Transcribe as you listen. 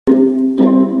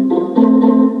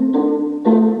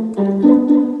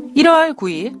1월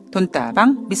 9일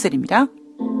돈다방 미쓰리입니다.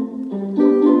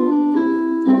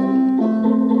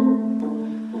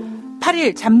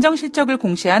 8일 잠정 실적을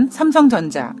공시한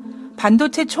삼성전자.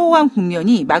 반도체 초호황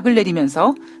국면이 막을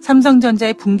내리면서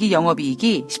삼성전자의 분기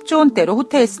영업이익이 10조 원대로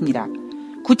후퇴했습니다.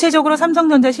 구체적으로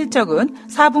삼성전자 실적은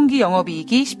 4분기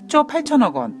영업이익이 10조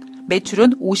 8천억 원,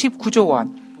 매출은 59조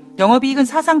원, 영업이익은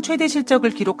사상 최대 실적을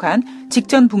기록한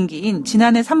직전 분기인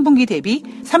지난해 3분기 대비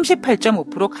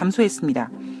 38.5% 감소했습니다.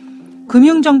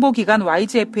 금융정보기관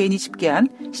YGFN이 집계한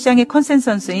시장의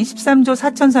컨센서스인 13조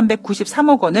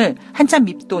 4,393억 원을 한참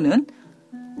밉도는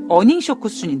어닝쇼크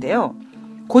수준인데요.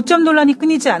 고점 논란이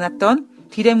끊이지 않았던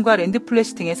디램과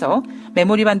랜드플래시 등에서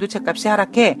메모리 반도체 값이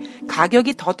하락해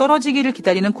가격이 더 떨어지기를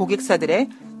기다리는 고객사들의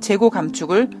재고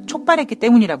감축을 촉발했기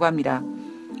때문이라고 합니다.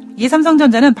 이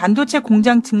삼성전자는 반도체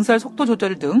공장 증설 속도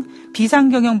조절 등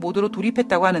비상경영 모드로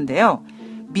돌입했다고 하는데요.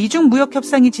 미중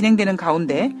무역협상이 진행되는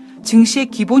가운데 증시의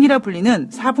기본이라 불리는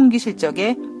 4분기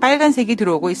실적에 빨간색이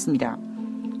들어오고 있습니다.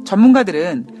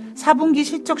 전문가들은 4분기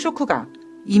실적 쇼크가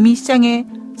이미 시장에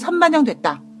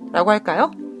선반영됐다라고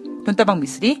할까요? 돈다방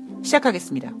미쓰리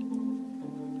시작하겠습니다.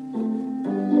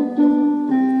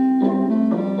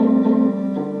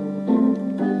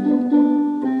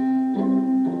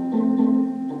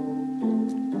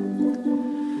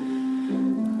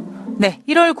 네,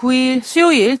 1월 9일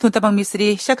수요일 돈다방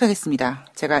미쓰리 시작하겠습니다.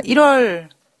 제가 1월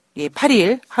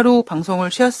 8일 하루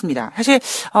방송을 쉬었습니다. 사실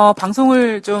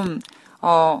방송을 좀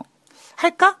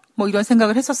할까? 뭐 이런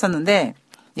생각을 했었었는데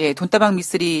돈다방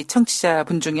미쓰리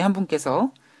청취자분 중에 한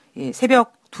분께서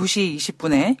새벽 2시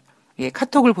 20분에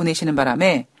카톡을 보내시는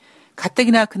바람에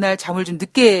가뜩이나 그날 잠을 좀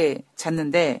늦게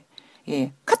잤는데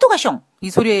카톡 하숑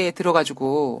이 소리에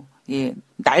들어가지고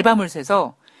날밤을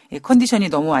새서 컨디션이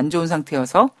너무 안 좋은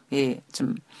상태여서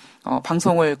좀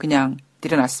방송을 그냥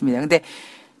들여놨습니다. 근데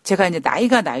제가 이제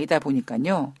나이가 나이다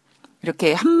보니까요.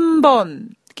 이렇게 한번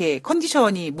이렇게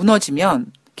컨디션이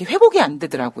무너지면 이렇게 회복이 안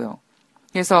되더라고요.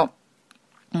 그래서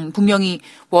분명히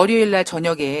월요일 날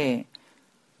저녁에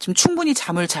좀 충분히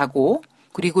잠을 자고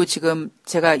그리고 지금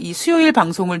제가 이 수요일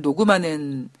방송을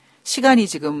녹음하는 시간이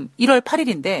지금 1월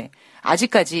 8일인데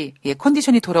아직까지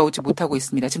컨디션이 돌아오지 못하고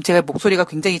있습니다. 지금 제가 목소리가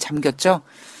굉장히 잠겼죠.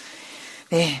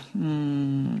 네,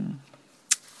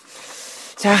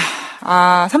 자,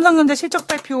 삼성전자 실적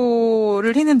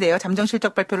발표를 했는데요. 잠정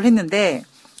실적 발표를 했는데,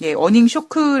 어닝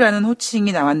쇼크라는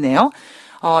호칭이 나왔네요.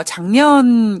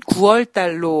 작년 9월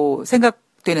달로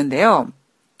생각되는데요.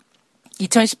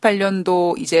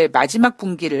 2018년도 이제 마지막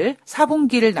분기를,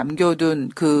 4분기를 남겨둔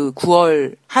그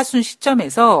 9월 하순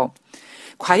시점에서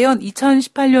과연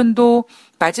 2018년도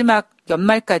마지막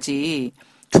연말까지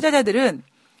투자자들은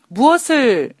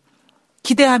무엇을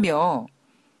기대하며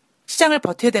시장을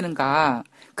버텨야 되는가.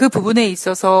 그 부분에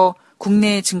있어서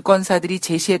국내 증권사들이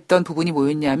제시했던 부분이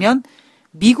뭐였냐면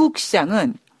미국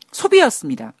시장은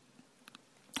소비였습니다.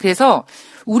 그래서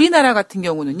우리나라 같은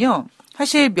경우는요.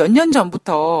 사실 몇 년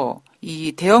전부터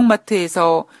이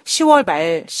대형마트에서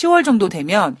 10월 정도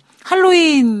되면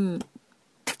할로윈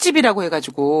특집이라고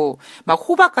해가지고 막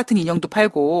호박 같은 인형도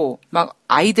팔고 막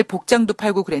아이들 복장도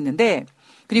팔고 그랬는데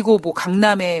그리고 뭐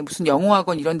강남에 무슨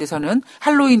영어학원 이런 데서는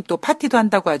할로윈 또 파티도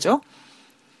한다고 하죠.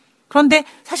 그런데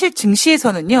사실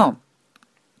증시에서는요.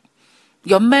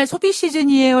 연말 소비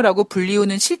시즌이에요라고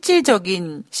불리우는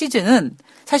실질적인 시즌은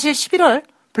사실 11월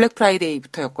블랙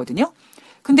프라이데이부터였거든요.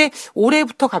 근데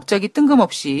올해부터 갑자기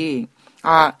뜬금없이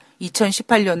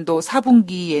 2018년도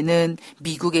 4분기에는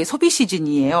미국의 소비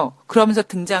시즌이에요. 그러면서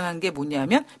등장한 게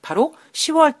뭐냐면 바로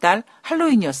 10월 달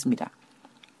할로윈이었습니다.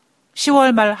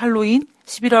 10월 말 할로윈,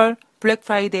 11월 블랙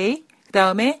프라이데이,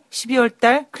 그다음에 12월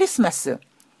달 크리스마스.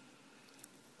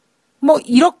 뭐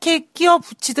이렇게 끼워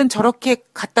붙이든 저렇게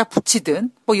갖다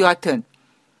붙이든 뭐 여하튼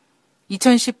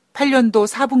 2018년도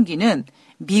 4분기는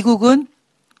미국은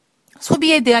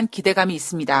소비에 대한 기대감이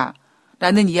있습니다.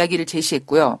 라는 이야기를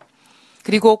제시했고요.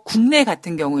 그리고 국내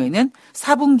같은 경우에는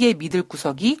 4분기에 믿을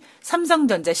구석이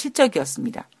삼성전자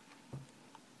실적이었습니다.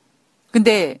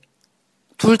 근데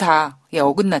둘 다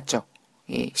어긋났죠.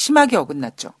 심하게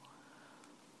어긋났죠.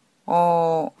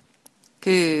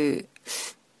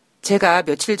 제가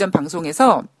며칠 전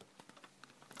방송에서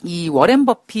이 워렌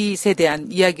버핏에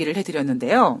대한 이야기를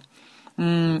해드렸는데요.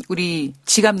 우리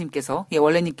지감님께서,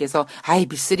 원래님께서,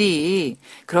 미쓰리,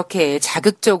 그렇게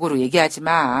자극적으로 얘기하지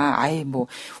마.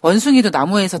 원숭이도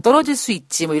나무에서 떨어질 수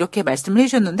있지. 뭐, 이렇게 말씀을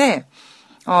해주셨는데,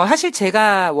 사실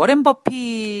제가 워렌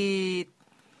버핏의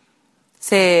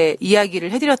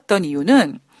이야기를 해드렸던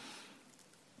이유는,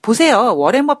 보세요.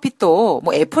 워렌 버핏도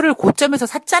뭐 애플을 고점에서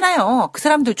샀잖아요. 그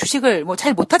사람들 주식을 뭐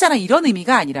잘 못하잖아. 이런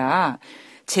의미가 아니라,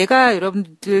 제가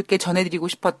여러분들께 전해드리고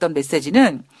싶었던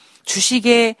메시지는,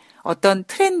 주식에 어떤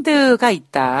트렌드가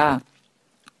있다.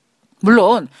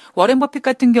 물론 워렌 버핏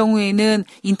같은 경우에는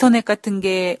인터넷 같은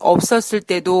게 없었을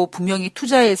때도 분명히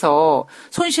투자해서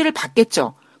손실을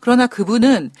봤겠죠. 그러나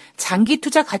그분은 장기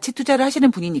투자, 가치 투자를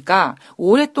하시는 분이니까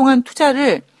오랫동안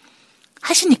투자를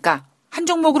하시니까 한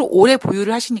종목으로 오래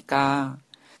보유를 하시니까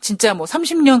진짜 뭐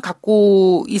 30년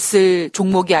갖고 있을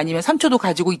종목이 아니면 3초도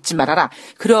가지고 있지 말아라.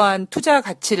 그러한 투자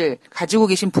가치를 가지고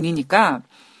계신 분이니까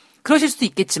그러실 수도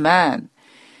있겠지만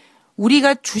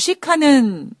우리가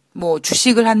주식하는 뭐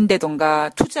주식을 한다던가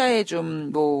투자에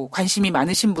좀 뭐 관심이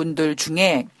많으신 분들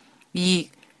중에 이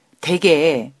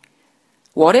대개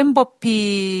워렌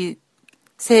버핏의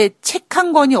책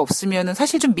한 권이 없으면은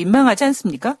사실 좀 민망하지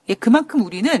않습니까? 예, 그만큼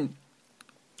우리는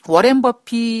워렌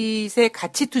버핏의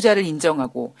가치 투자를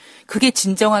인정하고 그게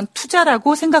진정한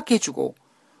투자라고 생각해주고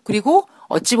그리고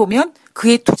어찌 보면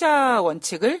그의 투자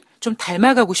원칙을 좀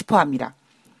닮아가고 싶어 합니다.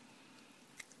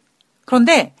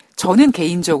 그런데 저는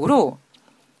개인적으로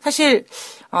사실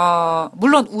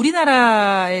물론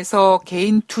우리나라에서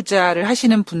개인 투자를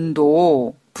하시는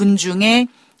분 중에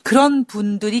그런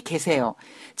분들이 계세요.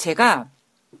 제가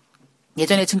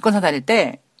예전에 증권사 다닐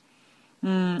때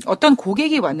어떤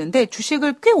고객이 왔는데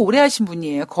주식을 꽤 오래 하신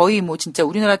분이에요. 거의 뭐 진짜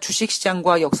우리나라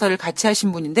주식시장과 역사를 같이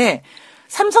하신 분인데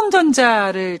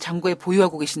삼성전자를 잔고에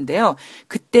보유하고 계신데요.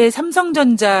 그때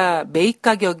삼성전자 매입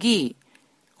가격이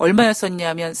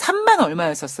얼마였었냐면 3만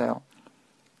얼마였었어요.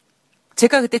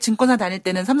 제가 그때 증권사 다닐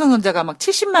때는 삼성전자가 막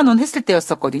 70만 원 했을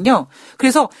때였었거든요.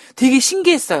 그래서 되게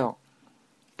신기했어요.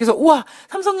 그래서 우와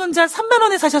삼성전자 3만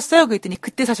원에 사셨어요? 그랬더니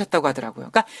그때 사셨다고 하더라고요.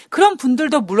 그러니까 그런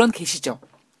분들도 물론 계시죠.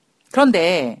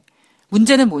 그런데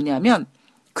문제는 뭐냐면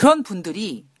그런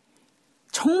분들이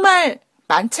정말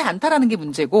많지 않다라는 게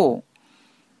문제고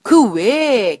그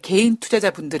외에 개인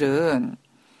투자자분들은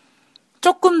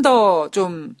조금 더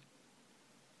좀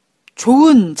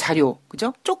좋은 자료,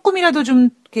 그죠? 조금이라도 좀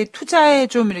이렇게 투자에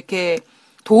좀 이렇게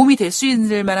도움이 될 수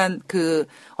있을 만한 그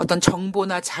어떤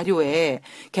정보나 자료에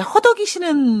이렇게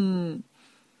허덕이시는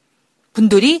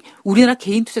분들이 우리나라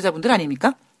개인 투자자분들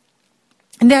아닙니까?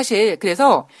 근데 사실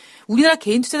그래서 우리나라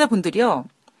개인 투자자분들이요.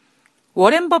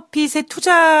 워렌 버핏의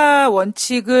투자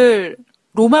원칙을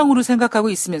로망으로 생각하고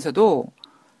있으면서도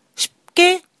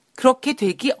쉽게 그렇게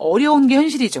되기 어려운 게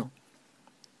현실이죠.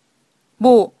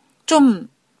 뭐 좀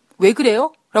왜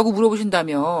그래요? 라고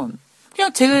물어보신다면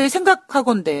그냥 제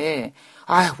생각하건대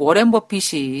워렌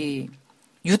버핏이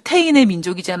유태인의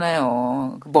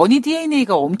민족이잖아요. 머니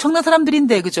DNA가 엄청난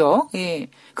사람들인데 그죠? 예.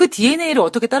 그 DNA를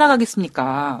어떻게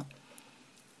따라가겠습니까?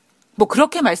 뭐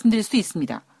그렇게 말씀드릴 수도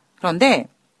있습니다. 그런데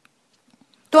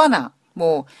또 하나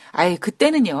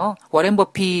그때는요. 워렌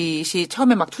버핏이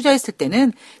처음에 막 투자했을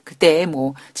때는 그때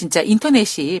뭐 진짜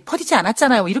인터넷이 퍼지지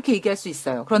않았잖아요. 이렇게 얘기할 수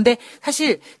있어요. 그런데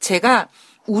사실 제가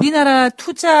우리나라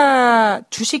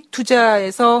주식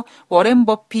투자에서 워렌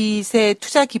버핏의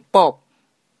투자 기법,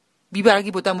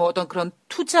 미발하기보다 뭐 어떤 그런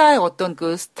투자의 어떤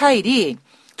그 스타일이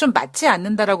좀 맞지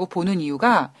않는다라고 보는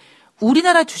이유가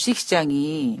우리나라 주식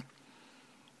시장이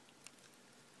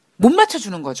못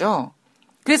맞춰주는 거죠.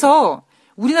 그래서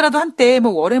우리나라도 한때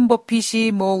뭐 워렌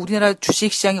버핏이 뭐 우리나라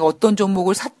주식 시장에 어떤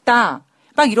종목을 샀다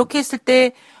막 이렇게 했을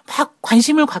때 막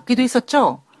관심을 갖기도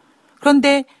했었죠.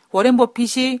 그런데 워렌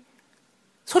버핏이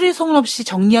소리 소문 없이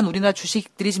정리한 우리나라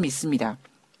주식들이 좀 있습니다.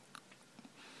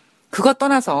 그것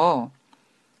떠나서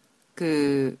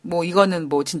이거는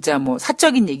진짜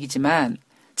사적인 얘기지만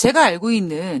제가 알고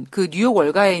있는 그 뉴욕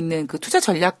월가에 있는 그 투자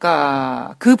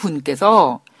전략가 그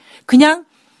분께서 그냥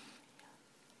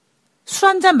술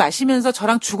한잔 마시면서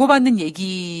저랑 주고받는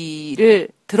얘기를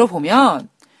들어보면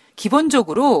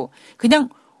기본적으로 그냥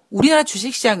우리나라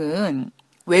주식시장은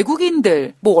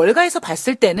외국인들 월가에서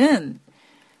봤을 때는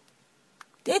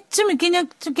좀 그냥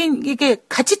이게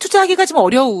같이 투자하기가 좀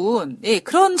어려운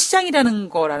그런 시장이라는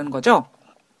거죠.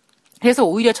 그래서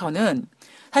오히려 저는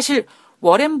사실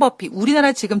워렌 버핏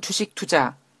우리나라 지금 주식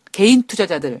투자 개인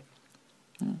투자자들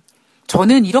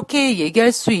저는 이렇게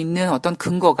얘기할 수 있는 어떤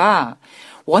근거가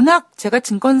워낙 제가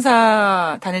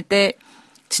증권사 다닐 때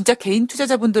진짜 개인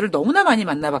투자자분들을 너무나 많이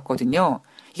만나봤거든요.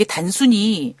 이게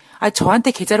단순히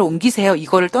저한테 계좌를 옮기세요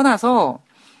이거를 떠나서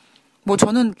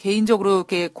저는 개인적으로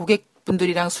이렇게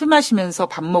고객분들이랑 술 마시면서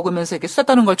밥 먹으면서 이렇게 수다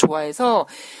떠는 걸 좋아해서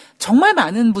정말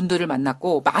많은 분들을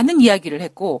만났고 많은 이야기를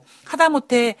했고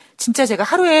하다못해 진짜 제가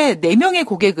하루에 4명의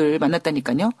고객을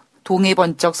만났다니까요. 동해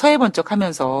번쩍 서해 번쩍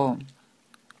하면서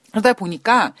그러다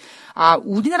보니까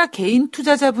우리나라 개인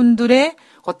투자자분들의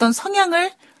어떤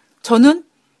성향을 저는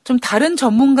좀 다른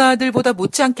전문가들보다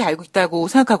못지않게 알고 있다고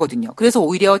생각하거든요. 그래서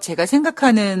오히려 제가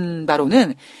생각하는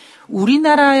바로는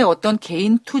우리나라의 어떤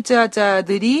개인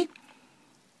투자자들이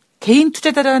개인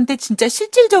투자자들한테 진짜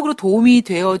실질적으로 도움이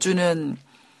되어주는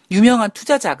유명한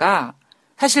투자자가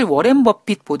사실 워렌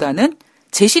버핏보다는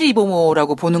제시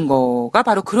리버모라고 보는 거가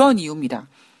바로 그런 이유입니다.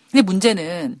 근데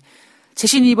문제는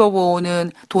제시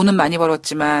리버모는 돈은 많이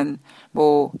벌었지만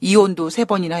뭐 이혼도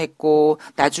 3번이나 했고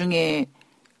나중에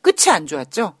끝이 안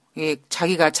좋았죠. 예,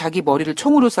 자기가 자기 머리를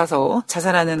총으로 쏴서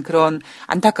자살하는 그런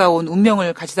안타까운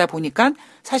운명을 가지다 보니까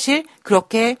사실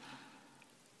그렇게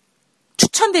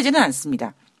추천되지는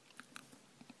않습니다.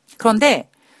 그런데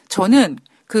저는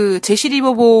그 제시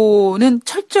리버모는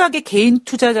철저하게 개인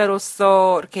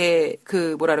투자자로서 이렇게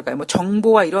그 뭐랄까요, 뭐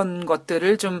정보와 이런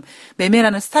것들을 좀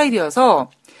매매하는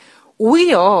스타일이어서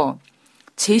오히려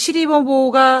제시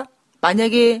리버모가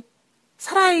만약에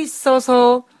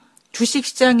살아있어서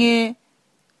주식시장에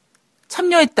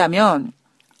참여했다면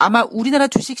아마 우리나라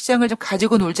주식시장을 좀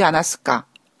가지고 놀지 않았을까.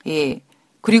 예.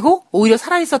 그리고 오히려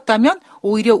살아있었다면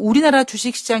오히려 우리나라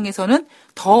주식시장에서는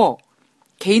더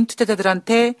개인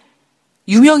투자자들한테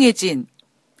유명해진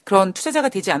그런 투자자가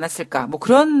되지 않았을까. 뭐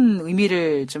그런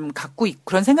의미를 좀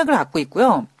그런 생각을 갖고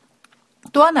있고요.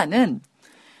 또 하나는,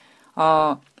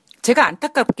 제가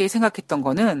안타깝게 생각했던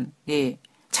거는, 예,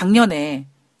 작년에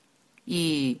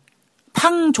이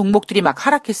팡 종목들이 막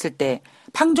하락했을 때,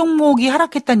 팡 종목이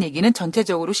하락했다는 얘기는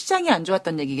전체적으로 시장이 안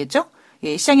좋았다는 얘기겠죠?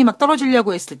 예, 시장이 막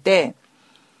떨어지려고 했을 때,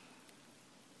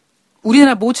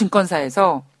 우리나라 모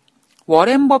증권사에서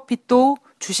워렌 버핏도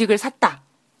주식을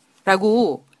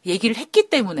샀다라고 얘기를 했기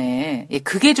때문에, 예,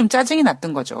 그게 좀 짜증이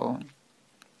났던 거죠.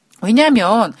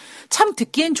 왜냐하면 참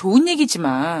듣기엔 좋은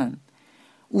얘기지만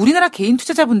우리나라 개인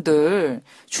투자자분들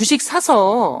주식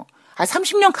사서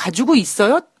 30년 가지고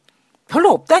있어요?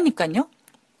 별로 없다니까요.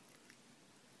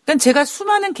 그러니까 제가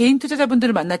수많은 개인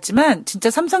투자자분들을 만났지만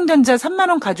진짜 삼성전자 3만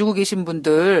원 가지고 계신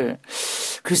분들,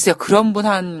 글쎄요, 그런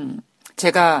분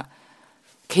제가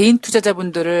개인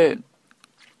투자자분들을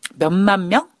몇만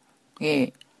명?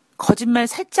 예, 거짓말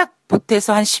살짝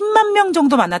보태서 한 10만 명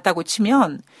정도 만났다고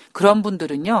치면 그런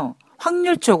분들은요,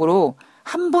 확률적으로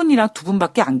한 분이랑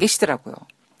 2분밖에 안 계시더라고요.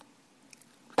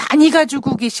 많이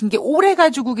가지고 계신 게, 오래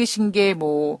가지고 계신 게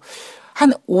뭐,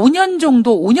 한 5년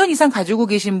정도, 5년 이상 가지고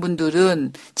계신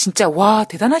분들은 진짜 와,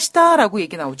 대단하시다라고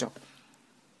얘기 나오죠.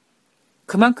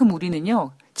 그만큼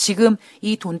우리는요, 지금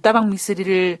이 돈다방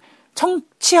미쓰리를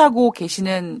청취하고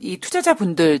계시는 이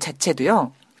투자자분들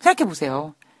자체도요, 생각해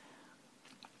보세요.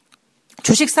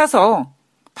 주식 사서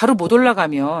바로 못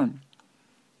올라가면,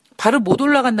 바로 못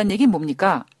올라간다는 얘기는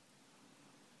뭡니까?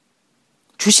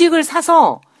 주식을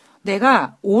사서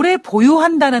내가 오래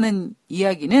보유한다는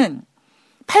이야기는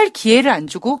팔 기회를 안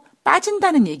주고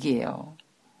빠진다는 얘기예요.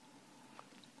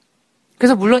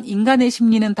 그래서 물론 인간의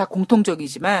심리는 다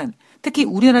공통적이지만 특히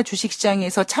우리나라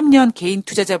주식시장에서 참여한 개인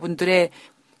투자자분들의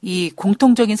이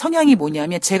공통적인 성향이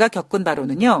뭐냐면 제가 겪은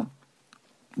바로는요.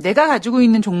 내가 가지고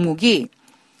있는 종목이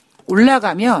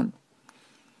올라가면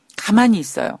가만히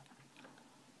있어요.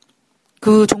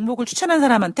 그 종목을 추천한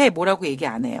사람한테 뭐라고 얘기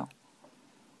안 해요.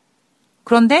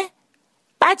 그런데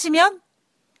빠지면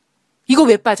이거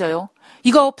왜 빠져요?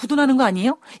 이거 부도나는 거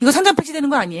아니에요? 이거 상장 폐지되는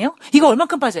거 아니에요? 이거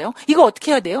얼만큼 빠져요? 이거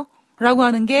어떻게 해야 돼요? 라고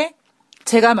하는 게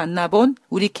제가 만나본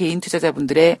우리 개인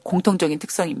투자자분들의 공통적인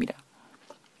특성입니다.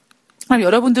 그럼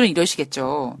여러분들은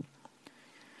이러시겠죠.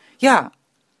 야,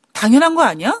 당연한 거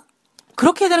아니야?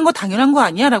 그렇게 해야 되는 거 당연한 거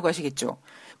아니야? 라고 하시겠죠.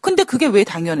 근데 그게 왜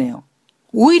당연해요?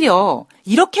 오히려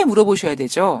이렇게 물어보셔야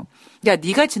되죠. 야,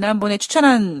 네가 지난번에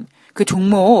추천한 그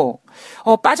종목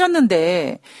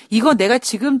빠졌는데 이거 내가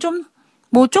지금 좀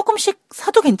뭐 조금씩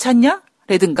사도 괜찮냐?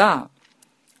 라든가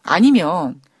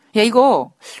아니면 야,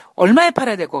 이거 얼마에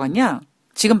팔아야 될 것 같냐?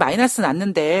 지금 마이너스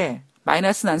났는데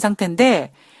마이너스 난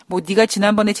상태인데 뭐 네가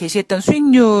지난번에 제시했던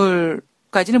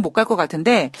수익률까지는 못 갈 것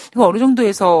같은데 이거 어느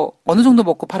정도에서 어느 정도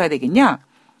먹고 팔아야 되겠냐?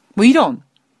 뭐 이런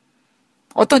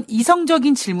어떤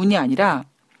이성적인 질문이 아니라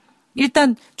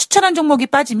일단 추천한 종목이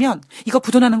빠지면 이거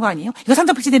부도나는 거 아니에요? 이거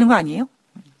상장 폐지되는 거 아니에요?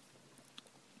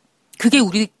 그게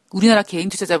우리나라 개인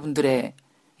투자자분들의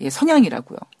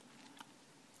성향이라고요.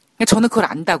 저는 그걸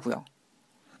안다고요.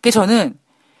 저는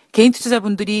개인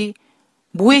투자자분들이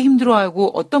뭐에 힘들어하고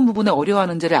어떤 부분에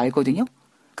어려워하는지를 알거든요.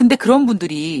 근데 그런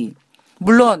분들이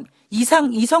물론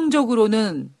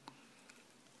이성적으로는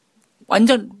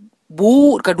완전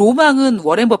그러니까 로망은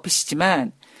워렌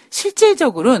버핏이지만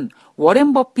실질적으로는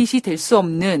워렌 버핏이 될 수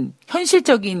없는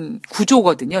현실적인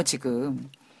구조거든요, 지금.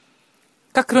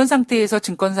 그러니까 그런 상태에서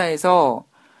증권사에서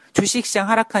주식시장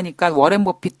하락하니까 워렌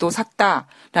버핏도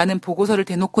샀다라는 보고서를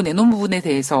대놓고 내놓은 부분에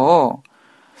대해서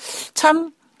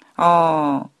참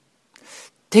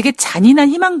되게 잔인한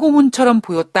희망 고문처럼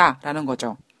보였다라는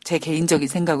거죠. 제 개인적인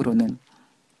생각으로는.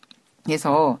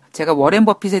 그래서 제가 워렌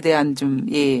버핏에 대한 좀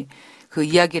그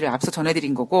이야기를 앞서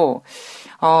전해드린 거고,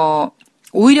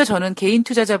 오히려 저는 개인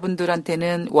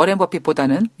투자자분들한테는 워렌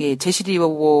버핏보다는 제시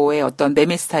리버모어의 어떤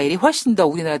매매 스타일이 훨씬 더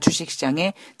우리나라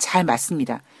주식시장에 잘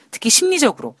맞습니다. 특히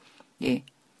심리적으로. 예.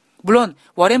 물론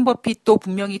워렌 버핏도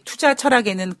분명히 투자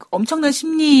철학에는 엄청난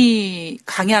심리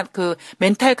강약, 그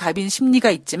멘탈 갑인 심리가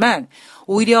있지만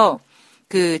오히려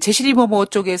그 제시 리버모어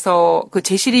쪽에서 그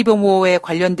제시 리버모어에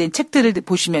관련된 책들을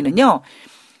보시면은요,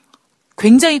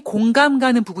 굉장히 공감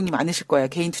가는 부분이 많으실 거예요.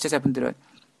 개인 투자자분들은.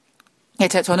 예,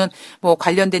 저는 뭐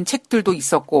관련된 책들도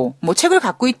있었고, 뭐 책을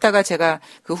갖고 있다가 제가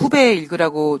그 후배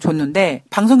읽으라고 줬는데,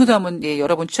 방송에도 한번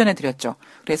여러 번 추천해 드렸죠.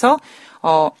 그래서,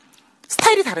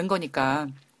 스타일이 다른 거니까,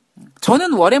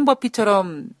 저는 워렌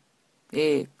버핏처럼,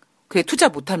 그래, 투자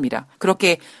못 합니다.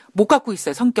 그렇게 못 갖고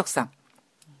있어요, 성격상.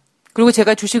 그리고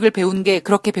제가 주식을 배운 게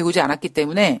그렇게 배우지 않았기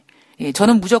때문에,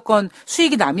 저는 무조건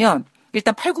수익이 나면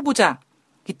일단 팔고 보자.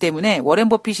 기 때문에 워렌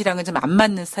버핏이랑은 좀 안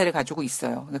맞는 스타일을 가지고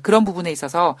있어요. 그러니까 그런 부분에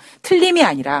있어서 틀림이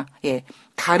아니라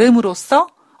다름으로써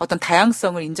어떤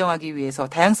다양성을 인정하기 위해서,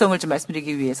 다양성을 좀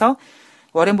말씀드리기 위해서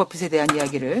워렌 버핏에 대한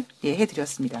이야기를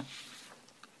해드렸습니다.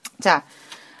 자,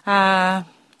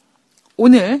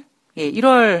 오늘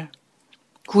 1월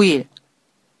 9일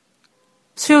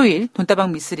수요일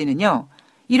돈다방 미쓰리는요.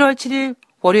 1월 7일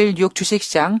월요일 뉴욕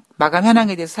주식시장 마감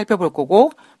현황에 대해서 살펴볼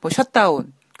거고, 뭐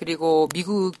셧다운, 그리고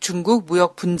미국, 중국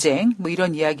무역 분쟁, 뭐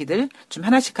이런 이야기들 좀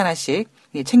하나씩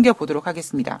챙겨보도록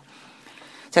하겠습니다.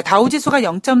 자, 다우지수가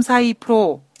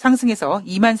 0.42% 상승해서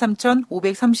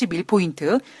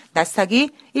 23,531포인트,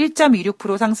 나스닥이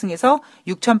 1.26% 상승해서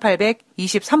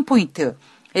 6,823포인트,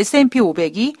 S&P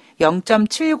 500이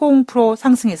 0.70%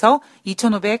 상승해서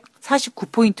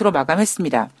 2,549포인트로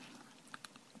마감했습니다.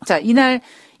 자, 이날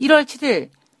 1월 7일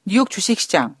뉴욕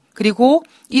주식시장, 그리고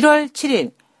 1월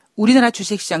 7일 우리나라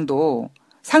주식시장도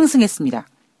상승했습니다.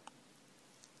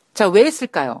 자, 왜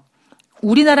했을까요?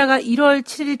 우리나라가 1월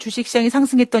 7일 주식시장이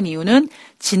상승했던 이유는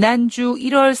지난주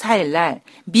 1월 4일 날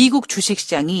미국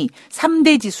주식시장이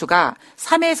 3대 지수가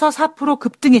 3에서 4%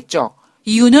 급등했죠.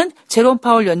 이유는 제롬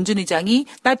파월 연준 의장이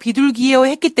나 비둘기예요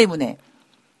했기 때문에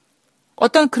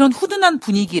어떤 그런 후둔한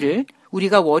분위기를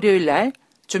우리가 월요일 날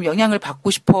좀 영향을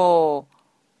받고 싶어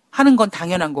하는 건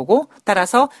당연한 거고,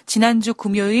 따라서 지난주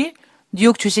금요일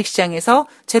뉴욕 주식시장에서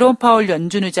제롬 파월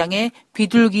연준 의장의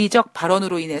비둘기적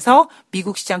발언으로 인해서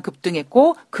미국 시장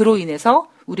급등했고, 그로 인해서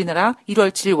우리나라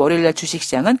 1월 7일 월요일 날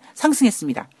주식시장은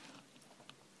상승했습니다.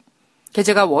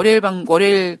 제가 월요일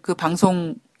그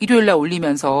방송 일요일 날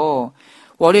올리면서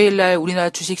월요일 날 우리나라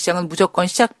주식시장은 무조건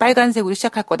빨간색으로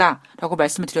시작할 거다라고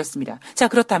말씀을 드렸습니다. 자,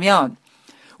 그렇다면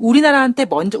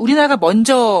우리나라가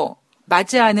먼저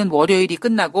맞이하는 월요일이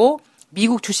끝나고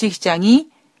미국 주식시장이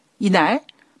이날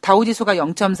다우지수가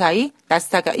 0.42,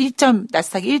 나스닥이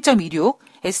 1.26,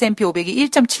 S&P 500이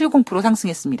 1.70%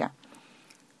 상승했습니다.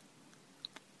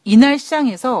 이날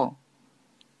시장에서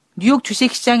뉴욕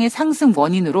주식시장의 상승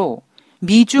원인으로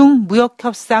미중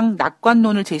무역협상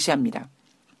낙관론을 제시합니다.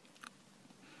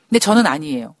 근데 저는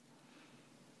아니에요.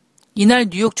 이날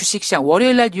뉴욕 주식시장,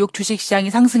 월요일 날 뉴욕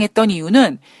주식시장이 상승했던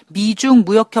이유는 미중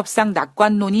무역협상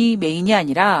낙관론이 메인이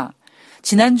아니라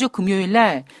지난주 금요일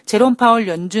날 제롬 파월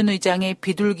연준 의장의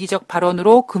비둘기적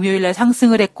발언으로 금요일 날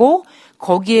상승을 했고,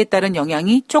 거기에 따른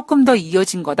영향이 조금 더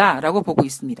이어진 거다라고 보고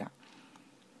있습니다.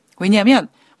 왜냐하면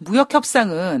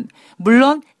무역협상은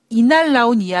물론 이날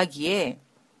나온 이야기에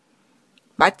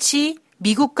마치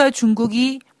미국과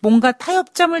중국이 뭔가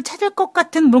타협점을 찾을 것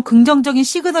같은 물론 긍정적인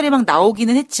시그널이 막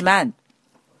나오기는 했지만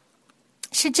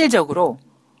실질적으로는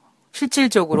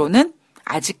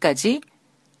아직까지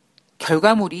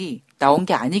결과물이 나온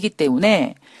게 아니기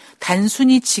때문에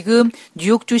단순히 지금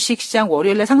뉴욕 주식시장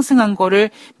월요일에 상승한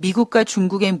거를 미국과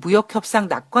중국의 무역협상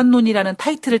낙관론이라는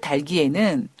타이틀을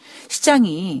달기에는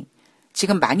시장이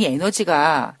지금 많이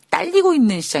에너지가 딸리고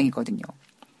있는 시장이거든요.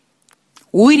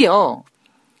 오히려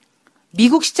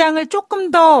미국 시장을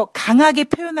조금 더 강하게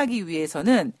표현하기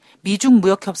위해서는 미중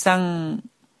무역협상이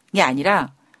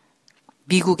아니라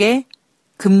미국의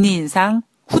금리 인상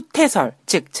후퇴설,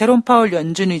 즉 제롬 파월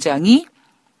연준 의장이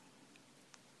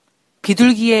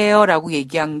비둘기예요라고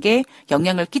얘기한 게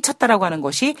영향을 끼쳤다라고 하는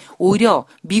것이 오히려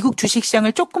미국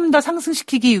주식시장을 조금 더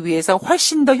상승시키기 위해서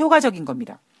훨씬 더 효과적인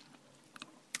겁니다.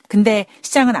 근데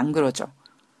시장은 안 그러죠.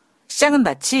 시장은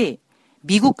마치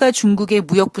미국과 중국의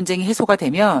무역 분쟁이 해소가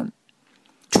되면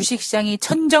주식시장이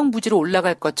천정부지로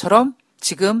올라갈 것처럼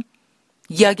지금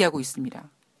이야기하고 있습니다.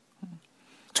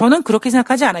 저는 그렇게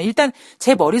생각하지 않아요. 일단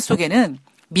제 머릿속에는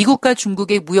미국과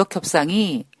중국의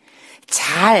무역협상이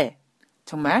잘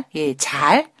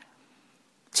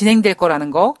진행될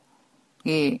거라는 거,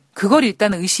 그걸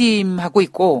일단 의심하고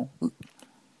있고,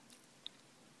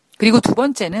 그리고 두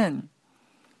번째는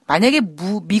만약에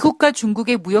미국과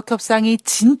중국의 무역협상이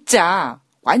진짜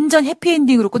완전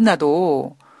해피엔딩으로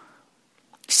끝나도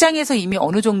시장에서 이미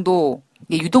어느 정도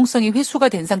유동성이 회수가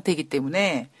된 상태이기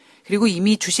때문에, 그리고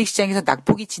이미 주식시장에서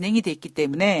낙폭이 진행이 돼 있기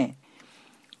때문에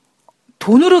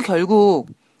돈으로 결국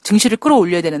증시를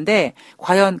끌어올려야 되는데,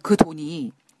 과연 그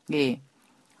돈이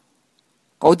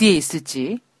어디에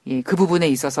있을지, 그 부분에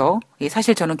있어서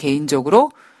사실 저는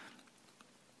개인적으로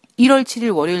 1월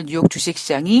 7일 월요일 뉴욕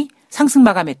주식시장이 상승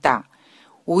마감했다.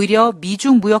 오히려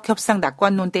미중 무역협상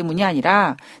낙관론 때문이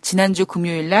아니라 지난주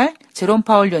금요일 날 제롬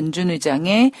파월 연준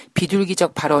의장의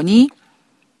비둘기적 발언이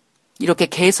이렇게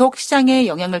계속 시장에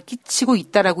영향을 끼치고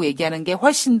있다라고 얘기하는 게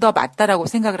훨씬 더 맞다라고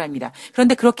생각을 합니다.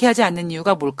 그런데 그렇게 하지 않는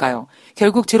이유가 뭘까요?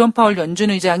 결국 제롬 파월 연준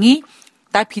의장이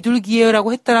나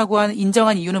비둘기예요라고 했다라고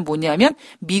인정한 이유는 뭐냐면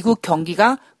미국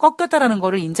경기가 꺾였다라는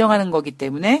거를 인정하는 거기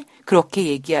때문에 그렇게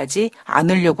얘기하지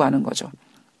않으려고 하는 거죠.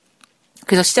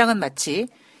 그래서 시장은 마치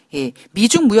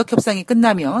미중 무역 협상이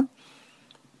끝나면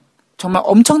정말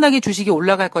엄청나게 주식이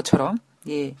올라갈 것처럼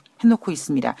해놓고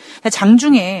있습니다.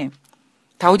 장중에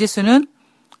다우지수는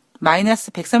마이너스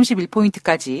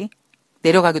 131포인트까지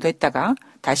내려가기도 했다가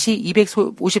다시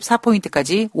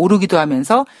 254포인트까지 오르기도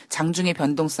하면서 장중의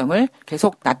변동성을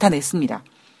계속 나타냈습니다.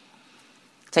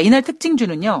 자, 이날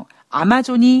특징주는요.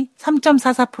 아마존이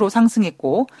 3.44%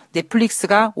 상승했고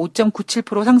넷플릭스가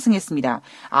 5.97% 상승했습니다.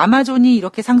 아마존이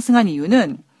이렇게 상승한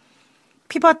이유는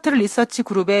피버트 리서치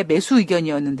그룹의 매수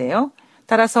의견이었는데요.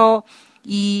 따라서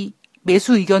이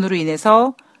매수 의견으로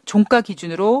인해서 종가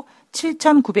기준으로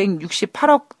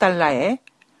 7,968억 달러의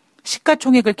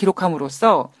시가총액을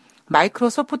기록함으로써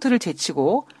마이크로소프트를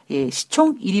제치고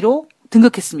시총 1위로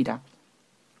등극했습니다.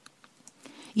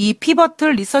 이 피버트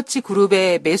리서치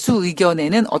그룹의 매수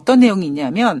의견에는 어떤 내용이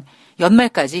있냐면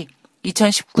연말까지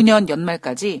 2019년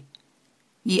연말까지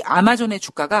이 아마존의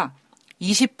주가가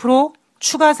 20%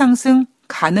 추가 상승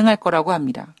가능할 거라고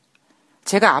합니다.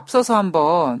 제가 앞서서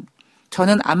한번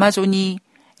저는 아마존이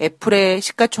애플의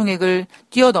시가총액을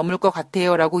뛰어넘을 것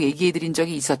같아요라고 얘기해 드린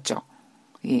적이 있었죠.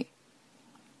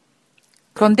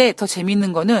 그런데 더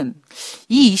재미있는 거는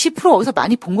이 20% 어디서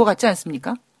많이 본 것 같지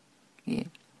않습니까?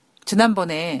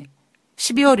 지난번에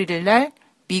 12월 1일 날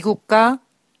미국과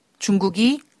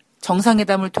중국이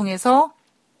정상회담을 통해서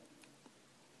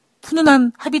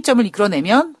훈훈한 합의점을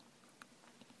이끌어내면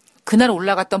그날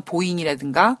올라갔던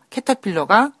보잉이라든가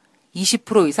캐터필러가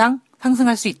 20% 이상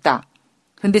상승할 수 있다.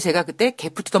 그런데 제가 그때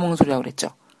개풀 뜯어먹는 소리라고 그랬죠.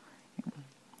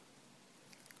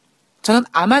 저는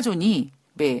아마존이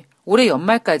올해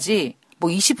연말까지 뭐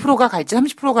 20%가 갈지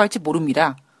 30%가 갈지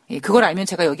모릅니다. 그걸 알면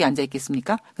제가 여기 앉아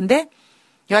있겠습니까? 근데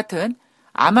여하튼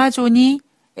아마존이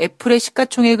애플의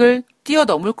시가총액을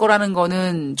뛰어넘을 거라는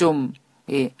거는 좀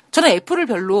저는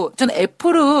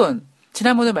애플은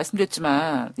지난번에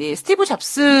말씀드렸지만 스티브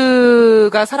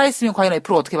잡스가 살아있으면 과연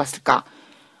애플을 어떻게 봤을까?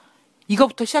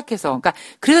 이거부터 시작해서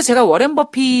그래서 제가 워렌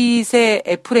버핏의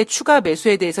애플의 추가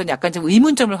매수에 대해서는 약간 좀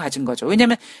의문점을 가진 거죠.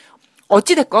 왜냐하면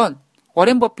어찌됐건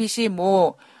워렌 버핏이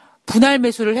뭐 분할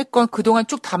매수를 했건 그동안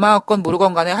쭉 담아왔건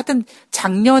모르건 간에 하여튼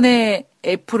작년에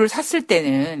애플을 샀을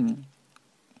때는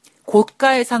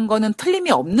고가에 산 거는 틀림이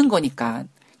없는 거니까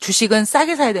주식은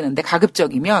싸게 사야 되는데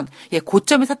가급적이면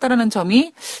고점에 샀다라는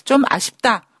점이 좀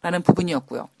아쉽다라는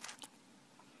부분이었고요.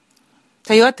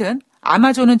 자, 여하튼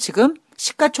아마존은 지금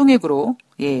시가총액으로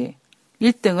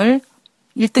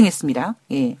 1등했습니다.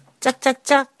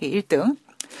 짝짝짝 1등.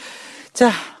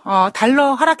 자,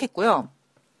 달러 하락했고요.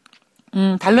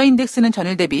 달러 인덱스는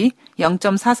전일 대비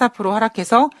 0.44%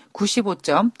 하락해서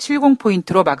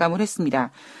 95.70포인트로 마감을 했습니다.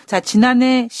 자,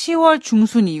 지난해 10월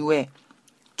중순 이후에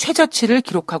최저치를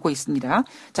기록하고 있습니다.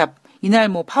 자, 이날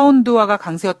뭐 파운드화가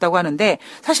강세였다고 하는데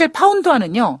사실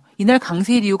파운드화는요, 이날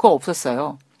강세일 이유가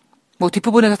없었어요. 뭐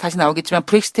뒷부분에서 다시 나오겠지만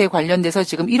브렉시트에 관련돼서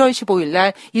지금 1월 15일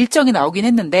날 일정이 나오긴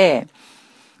했는데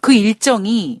그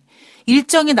일정이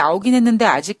나오긴 했는데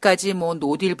아직까지 뭐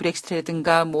노딜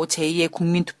브렉시트라든가 뭐 제2의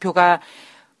국민 투표가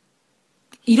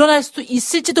일어날 수도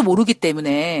있을지도 모르기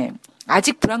때문에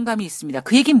아직 불안감이 있습니다.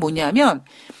 그 얘기는 뭐냐면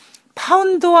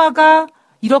파운드화가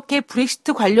이렇게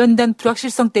브렉시트 관련된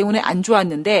불확실성 때문에 안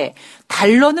좋았는데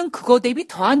달러는 그거 대비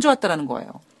더 안 좋았다라는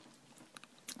거예요.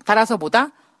 따라서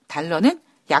보다 달러는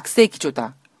약세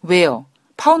기조다. 왜요?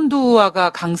 파운드화가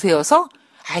강세여서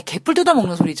개뿔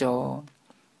뜯어먹는 소리죠.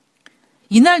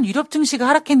 이날 유럽 증시가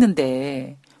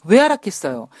하락했는데 왜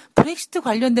하락했어요? 브렉시트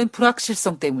관련된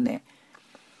불확실성 때문에.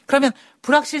 그러면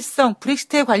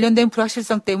브렉시트에 관련된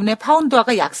불확실성 때문에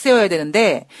파운드화가 약세여야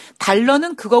되는데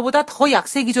달러는 그거보다 더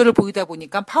약세 기조를 보이다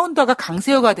보니까 파운드화가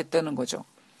강세여가 됐다는 거죠.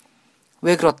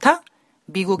 왜 그렇다?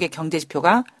 미국의 경제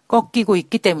지표가 꺾이고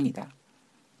있기 때문이다.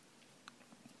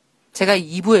 제가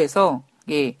 2부에서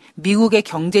예, 미국의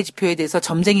경제 지표에 대해서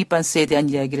점쟁이 반스에 대한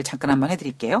이야기를 잠깐 한번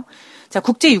해드릴게요. 자,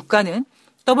 국제 유가는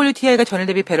WTI가 전일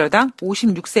대비 배럴당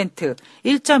 56센트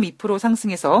 1.2%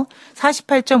 상승해서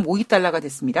 48.52달러가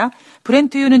됐습니다.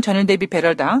 브렌트유는 전일 대비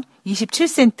배럴당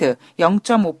 27센트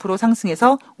 0.5%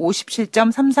 상승해서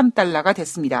 57.33달러가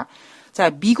됐습니다.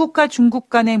 자, 미국과 중국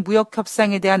간의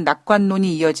무역협상에 대한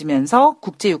낙관론이 이어지면서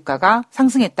국제유가가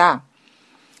상승했다.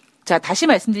 자, 다시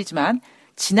말씀드리지만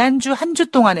지난주 한 주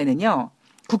동안에는요,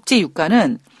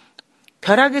 국제유가는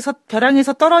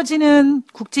벼랑에서 떨어지는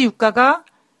국제유가가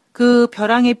그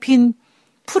벼랑에 핀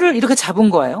풀을 이렇게 잡은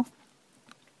거예요.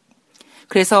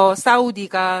 그래서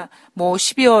사우디가 뭐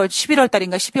 11월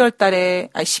달인가 12월 달에,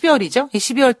 12월이죠?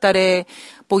 12월 달에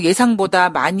뭐 예상보다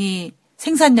많이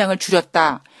생산량을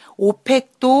줄였다.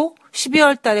 오펙도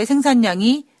 12월 달에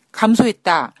생산량이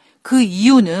감소했다. 그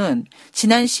이유는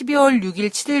지난 12월 6일,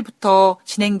 7일부터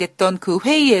진행됐던 그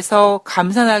회의에서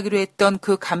감산하기로 했던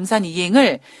그 감산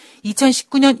이행을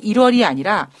 2019년 1월이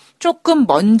아니라 조금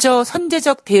먼저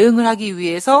선제적 대응을 하기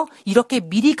위해서 이렇게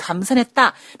미리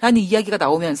감산했다라는 이야기가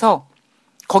나오면서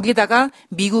거기다가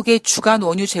미국의 주간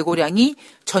원유 재고량이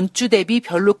전주 대비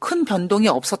별로 큰 변동이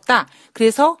없었다.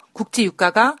 그래서 국제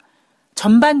유가가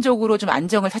전반적으로 좀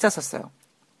안정을 찾았었어요.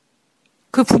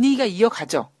 그 분위기가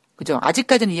이어가죠. 그죠?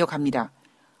 아직까지는 이어갑니다.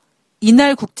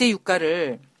 이날 국제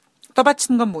유가를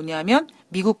떠받친 건 뭐냐면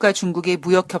미국과 중국의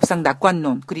무역협상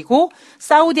낙관론, 그리고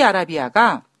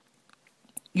사우디아라비아가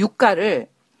유가를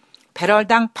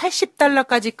배럴당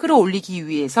 80달러까지 끌어올리기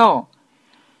위해서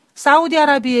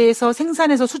사우디아라비아에서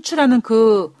생산해서 수출하는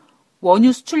그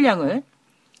원유 수출량을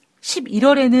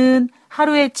 11월에는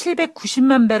하루에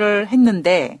 790만 배럴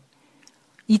했는데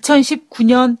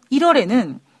 2019년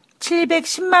 1월에는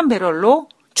 710만 배럴로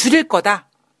줄일 거다.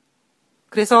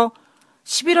 그래서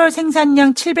 11월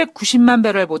생산량 790만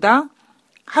배럴보다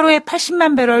하루에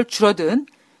 80만 배럴 줄어든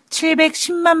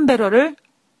 710만 배럴을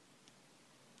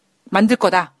만들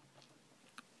거다.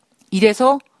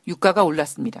 이래서 유가가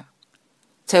올랐습니다.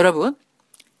 자, 여러분,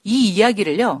 이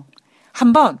이야기를요,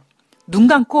 한번 눈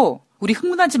감고 우리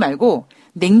흥분하지 말고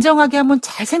냉정하게 한번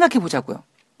잘 생각해 보자고요.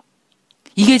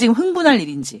 이게 지금 흥분할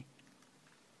일인지.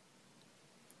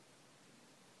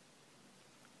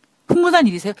 흥분할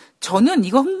일이세요? 저는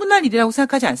이거 흥분할 일이라고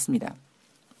생각하지 않습니다.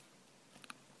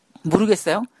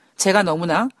 모르겠어요. 제가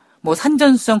너무나 뭐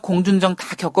산전수전, 공중전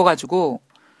다 겪어가지고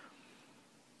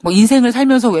뭐 인생을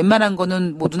살면서 웬만한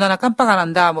거는 뭐 눈 하나 깜빡 안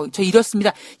한다. 뭐 저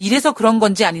이렇습니다. 이래서 그런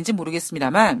건지 아닌지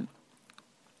모르겠습니다만,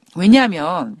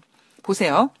 왜냐하면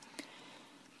보세요.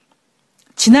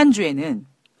 지난주에는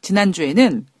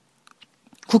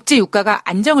국제 유가가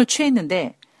안정을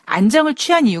취했는데 안정을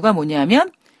취한 이유가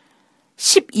뭐냐면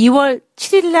 12월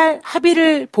 7일 날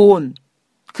합의를 본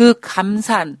그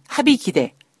감산 합의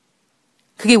기대.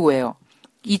 그게 뭐예요?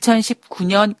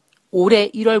 2019년 올해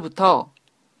 1월부터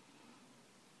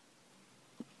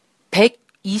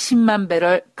 120만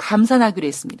배럴 감산하기로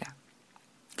했습니다.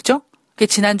 그죠? 그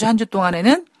지난주 한 주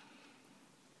동안에는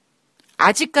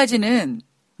아직까지는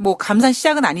뭐 감산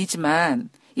시작은 아니지만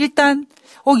일단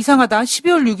이상하다.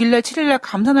 12월 6일 날 7일 날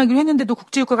감산하기로 했는데도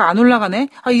국제유가가 안 올라가네.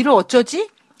 이를 어쩌지?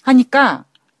 하니까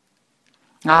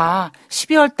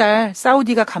 12월 달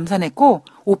사우디가 감산했고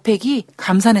오펙이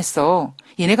감산했어.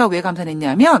 얘네가 왜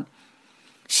감산했냐면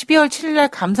 12월 7일 날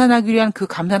감산하기로 한 그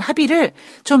감산 합의를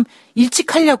좀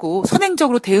일찍 하려고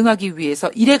선행적으로 대응하기 위해서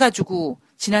이래가지고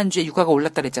지난주에 유가가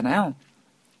올랐다 그랬잖아요.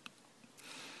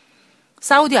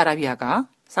 사우디아라비아가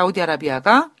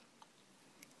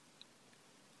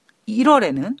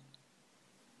 1월에는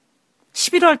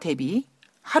 11월 대비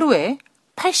하루에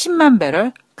 80만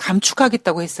배럴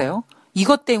감축하겠다고 했어요.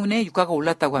 이것 때문에 유가가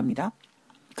올랐다고 합니다.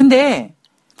 근데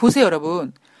보세요,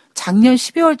 여러분. 작년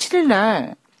 12월 7일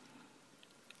날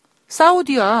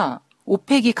사우디와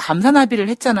오펙이 감산 합의를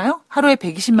했잖아요. 하루에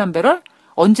 120만 배럴?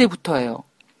 언제부터예요?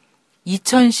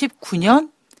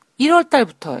 2019년 1월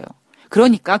달부터예요.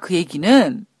 그러니까 그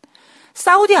얘기는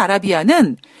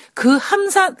사우디아라비아는 그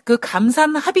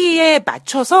감산 합의에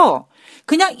맞춰서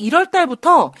그냥 1월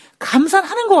달부터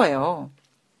감산하는 거예요.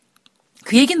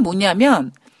 그 얘기는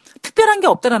뭐냐면 특별한 게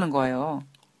없다라는 거예요.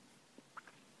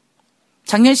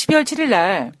 작년 12월 7일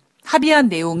날 합의한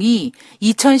내용이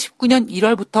 2019년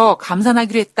 1월부터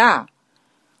감산하기로 했다.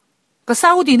 그러니까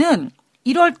사우디는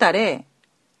 1월 달에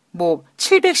뭐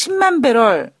 710만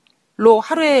배럴로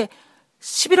하루에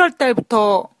 11월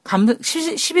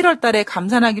달에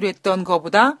감산하기로 했던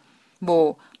거보다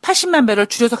뭐 80만 배럴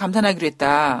줄여서 감산하기로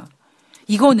했다.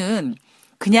 이거는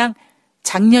그냥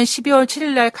작년 12월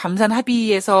 7일 날 감산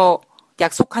합의에서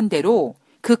약속한 대로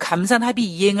그 감산 합의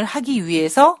이행을 하기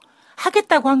위해서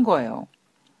하겠다고 한 거예요.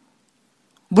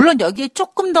 물론 여기에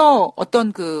조금 더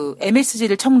어떤 그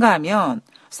MSG를 첨가하면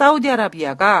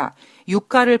사우디아라비아가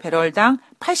유가를 배럴당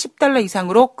 80달러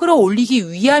이상으로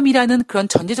끌어올리기 위함이라는 그런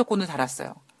전제 조건을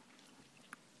달았어요.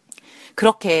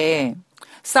 그렇게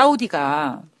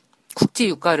사우디가 국제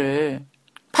유가를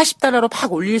 80달러로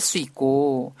팍 올릴 수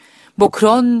있고 뭐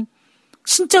그런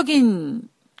신적인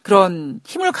그런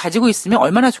힘을 가지고 있으면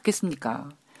얼마나 좋겠습니까?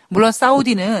 물론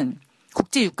사우디는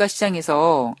국제 유가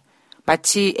시장에서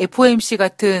마치 FOMC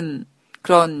같은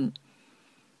그런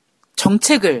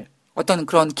정책을 어떤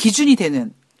그런 기준이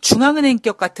되는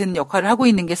중앙은행격 같은 역할을 하고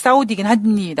있는 게 사우디긴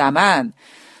합니다만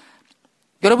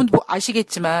여러분도 뭐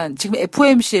아시겠지만 지금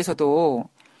FOMC에서도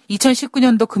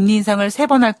 2019년도 금리 인상을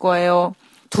 3번 할 거예요.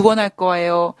 2번 할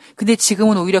거예요. 근데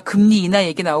지금은 오히려 금리 인하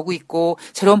얘기 나오고 있고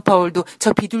제롬 파월도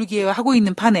저 비둘기예요 하고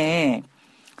있는 판에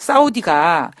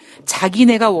사우디가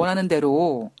자기네가 원하는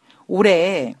대로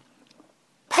올해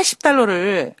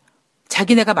 80달러를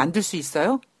자기네가 만들 수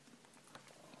있어요?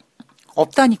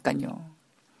 없다니까요.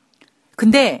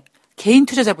 근데 개인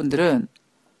투자자분들은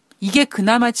이게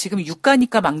그나마 지금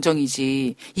유가니까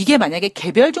망정이지 이게 만약에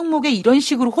개별 종목에 이런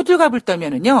식으로 호들갑을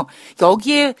떨면은요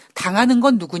여기에 당하는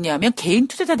건 누구냐면 개인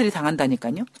투자자들이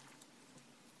당한다니까요.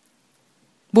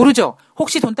 모르죠.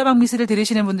 혹시 돈다방 미스를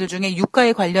들으시는 분들 중에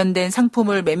유가에 관련된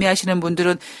상품을 매매하시는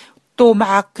분들은 또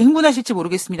막 흥분하실지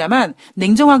모르겠습니다만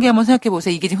냉정하게 한번 생각해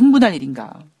보세요. 이게 지금 흥분할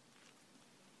일인가.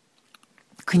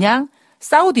 그냥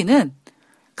사우디는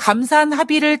감산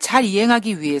합의를 잘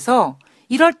이행하기 위해서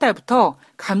 1월 달부터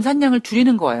감산량을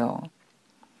줄이는 거예요.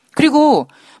 그리고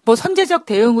뭐 선제적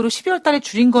대응으로 12월 달에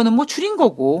줄인 거는 뭐 줄인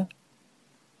거고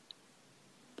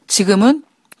지금은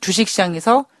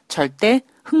주식시장에서 절대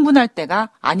흥분할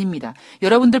때가 아닙니다.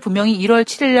 여러분들 분명히 1월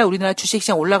 7일 날 우리나라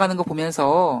주식시장 올라가는 거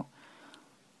보면서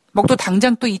뭐 또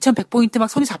당장 또 2100포인트 막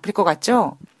손이 잡힐 것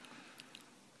같죠?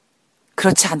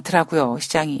 그렇지 않더라고요.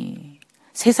 시장이.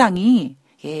 세상이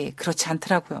그렇지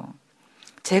않더라고요.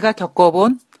 제가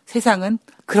겪어본 세상은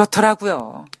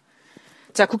그렇더라고요.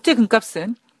 자, 국제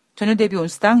금값은 전일 대비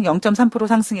온스당 0.3%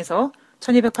 상승해서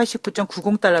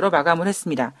 1289.90달러로 마감을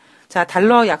했습니다. 자,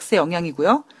 달러 약세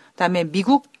영향이고요. 그다음에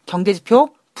미국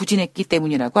경제지표 부진했기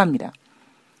때문이라고 합니다.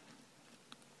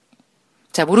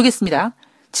 자, 모르겠습니다.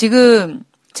 지금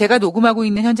제가 녹음하고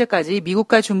있는 현재까지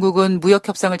미국과 중국은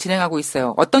무역협상을 진행하고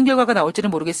있어요. 어떤 결과가 나올지는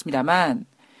모르겠습니다만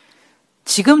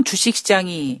지금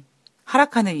주식시장이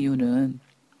하락하는 이유는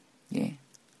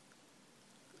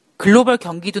글로벌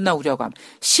경기도나 우려감.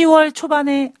 10월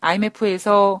초반에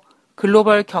IMF에서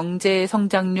글로벌 경제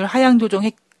성장률 하향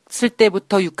조정했을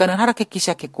때부터 유가는 하락했기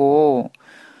시작했고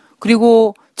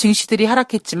그리고 증시들이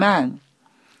하락했지만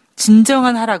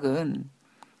진정한 하락은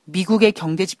미국의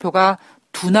경제 지표가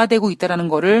둔화되고 있다는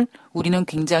거를 우리는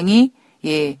굉장히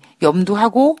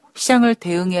염두하고 시장을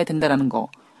대응해야 된다는 거.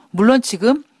 물론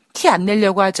지금 티 안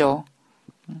내려고 하죠.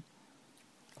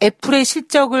 애플의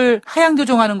실적을 하향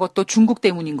조정하는 것도 중국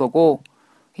때문인 거고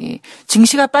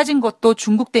증시가 빠진 것도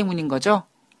중국 때문인 거죠.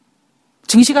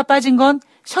 증시가 빠진 건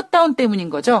셧다운 때문인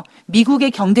거죠.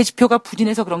 미국의 경제 지표가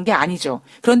부진해서 그런 게 아니죠.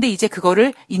 그런데 이제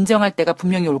그거를 인정할 때가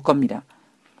분명히 올 겁니다.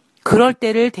 그럴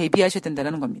때를 대비하셔야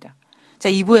된다는 겁니다. 자,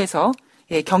 2부에서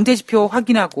경제 지표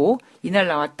확인하고 이날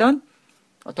나왔던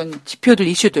어떤 지표들,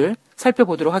 이슈들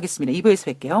살펴보도록 하겠습니다.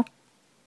 2부에서 뵐게요.